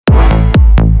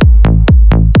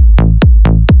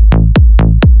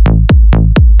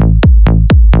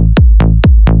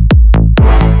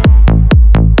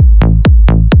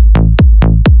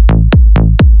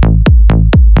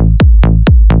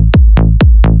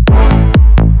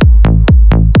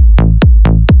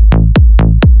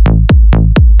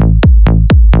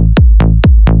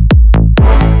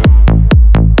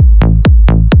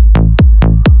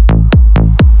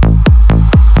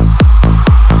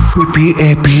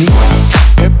PPAP.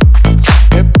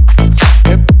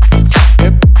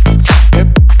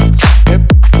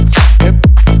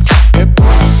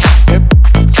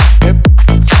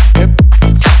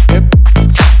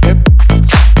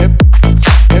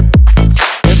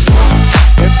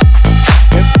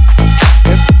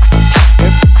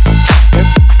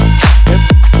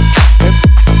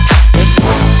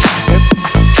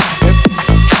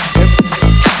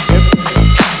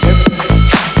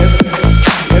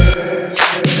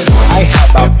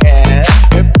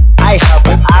 I have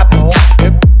an apple.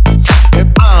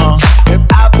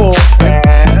 Apple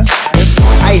pen.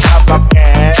 I have a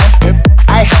pen.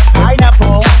 I have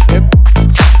pineapple.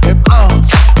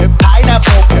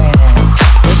 Pineapple pen.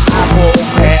 Apple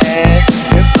pen.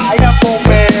 Pineapple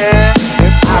pen.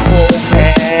 Apple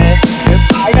pen.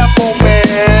 Pineapple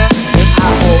pen.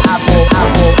 Apple, apple,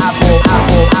 apple, apple,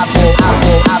 apple, apple,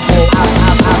 apple, apple, apple,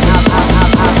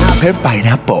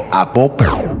 Pineapple, apple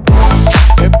pen.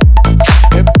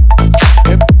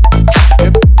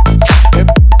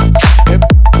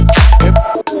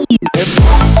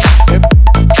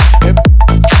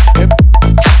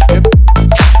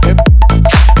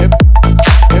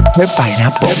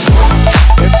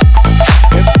 Pineapple.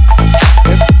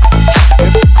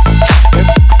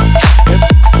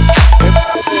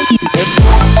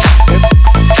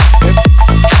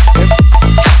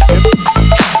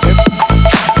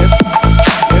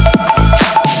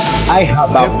 I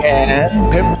have a pen.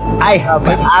 I have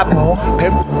an apple.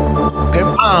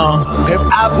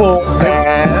 Apple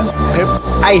pen.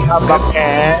 I have a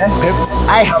pen.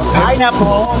 I have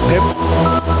pineapple.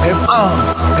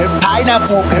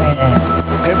 Pineapple pen.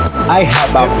 I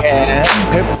have a pen.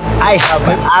 I have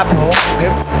an apple.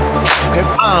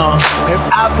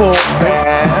 Apple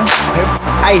pen.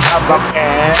 I have a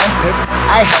pen.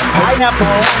 I have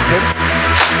pineapple.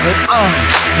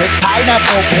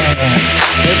 Pineapple pen.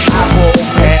 Apple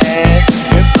pen.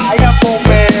 Pineapple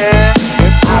pen.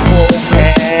 Apple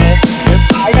pen.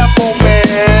 Pineapple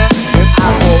pen.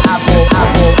 Apple, apple,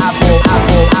 apple, apple,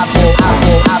 apple, apple,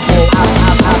 apple, apple, apple,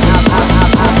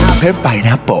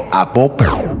 Pineapple, apple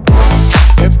pen.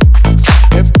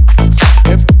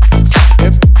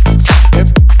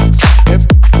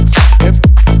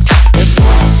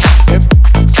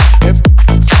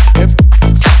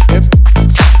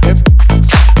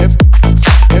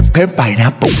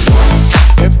 Pineapple.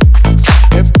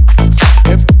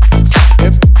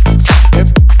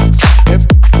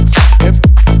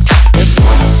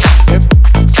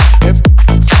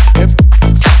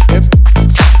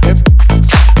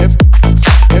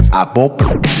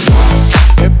 Apple.